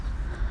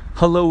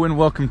Hello and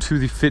welcome to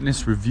the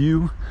Fitness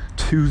Review,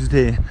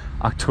 Tuesday,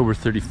 October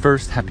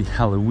 31st. Happy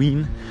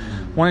Halloween.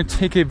 Want to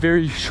take a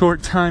very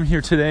short time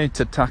here today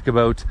to talk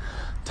about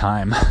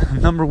time.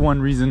 Number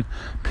one reason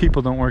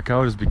people don't work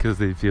out is because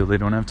they feel they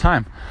don't have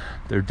time.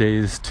 Their day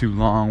is too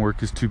long,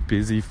 work is too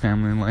busy,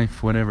 family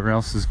life, whatever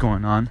else is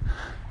going on.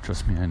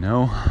 Trust me, I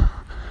know.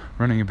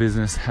 Running a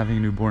business, having a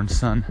newborn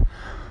son.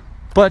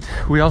 But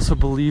we also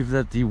believe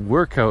that the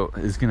workout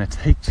is going to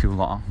take too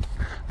long.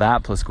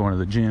 That plus going to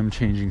the gym,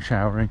 changing,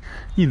 showering,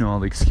 all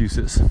the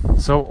excuses.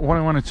 So what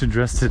I wanted to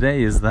address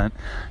today is that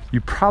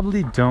you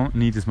probably don't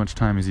need as much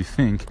time as you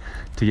think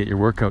to get your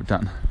workout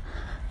done.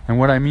 And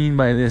what I mean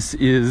by this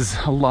is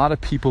a lot of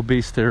people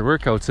base their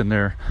workouts and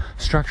their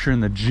structure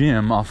in the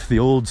gym off the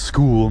old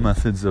school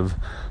methods of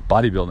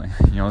bodybuilding.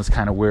 It's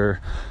kind of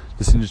where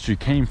this industry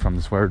came from.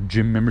 That's where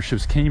gym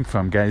memberships came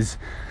from. Guys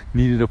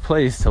needed a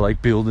place to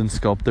build and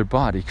sculpt their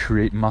body,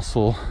 create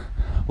muscle,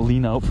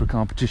 lean out for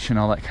competition,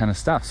 all that kind of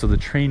stuff. So the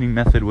training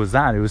method was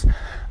that. It was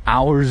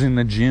hours in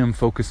the gym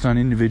focused on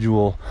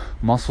individual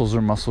muscles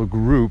or muscle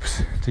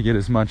groups to get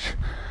as much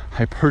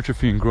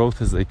hypertrophy and growth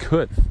as they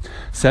could,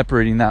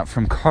 separating that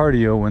from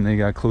cardio when they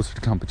got closer to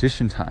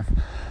competition time.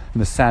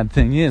 And the sad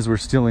thing is we're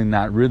still in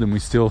that rhythm. We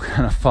still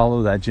kind of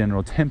follow that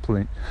general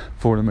template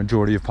for the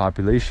majority of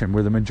population,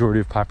 where the majority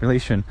of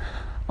population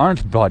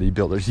aren't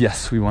bodybuilders.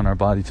 Yes, we want our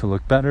body to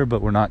look better,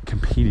 but we're not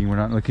competing. We're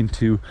not looking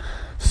to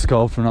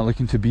sculpt. We're not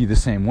looking to be the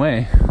same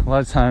way. A lot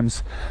of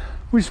times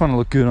we just want to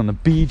look good on the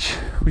beach.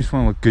 We just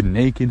want to look good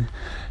naked,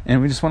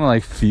 and we just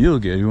want to feel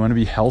good. We want to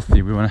be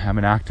healthy. We want to have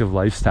an active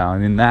lifestyle.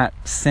 And in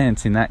that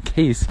sense, in that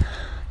case,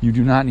 you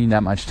do not need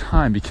that much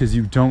time because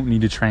you don't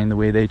need to train the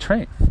way they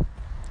train.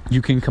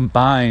 You can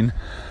combine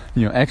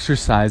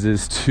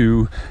exercises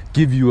to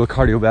give you a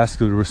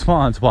cardiovascular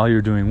response while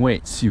you're doing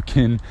weights. You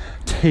can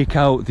take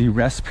out the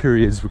rest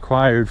periods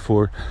required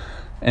for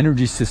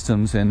energy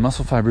systems and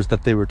muscle fibers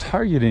that they were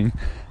targeting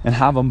and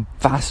have a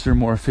faster,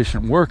 more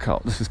efficient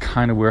workout. This is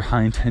kind of where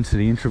high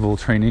intensity interval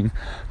training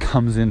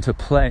comes into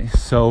play.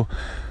 So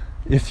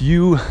if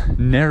you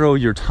narrow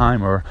your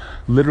time or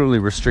literally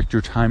restrict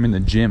your time in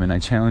the gym, and I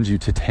challenge you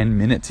to 10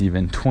 minutes,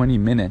 even 20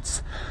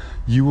 minutes,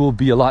 you will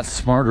be a lot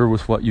smarter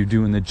with what you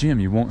do in the gym.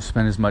 You won't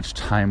spend as much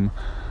time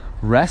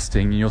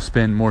resting. You'll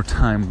spend more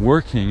time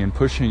working and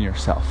pushing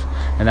yourself.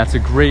 And that's a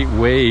great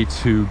way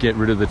to get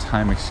rid of the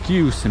time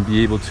excuse and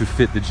be able to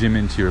fit the gym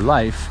into your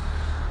life.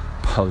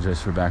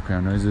 Apologize for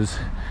background noises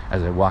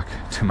as I walk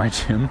to my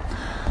gym.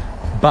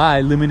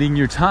 By limiting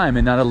your time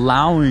and not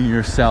allowing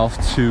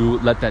yourself to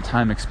let that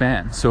time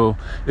expand. So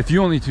if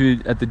you only do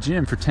it at the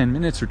gym for 10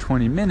 minutes or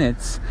 20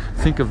 minutes,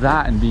 think of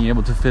that and being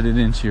able to fit it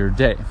into your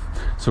day.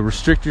 So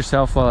restrict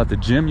yourself while at the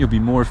gym. You'll be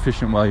more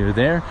efficient while you're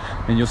there,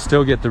 and you'll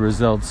still get the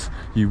results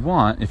you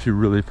want if you're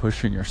really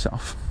pushing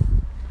yourself.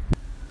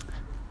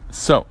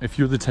 So if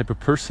you're the type of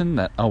person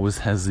that always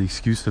has the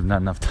excuse of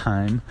not enough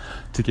time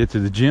to get to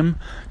the gym,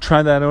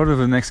 try that out over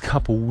the next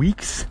couple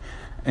weeks.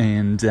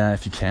 And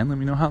if you can, let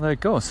me know how that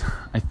goes.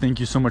 I thank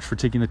you so much for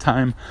taking the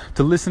time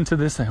to listen to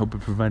this. I hope it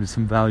provided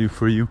some value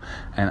for you,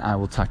 and I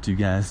will talk to you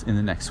guys in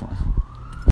the next one.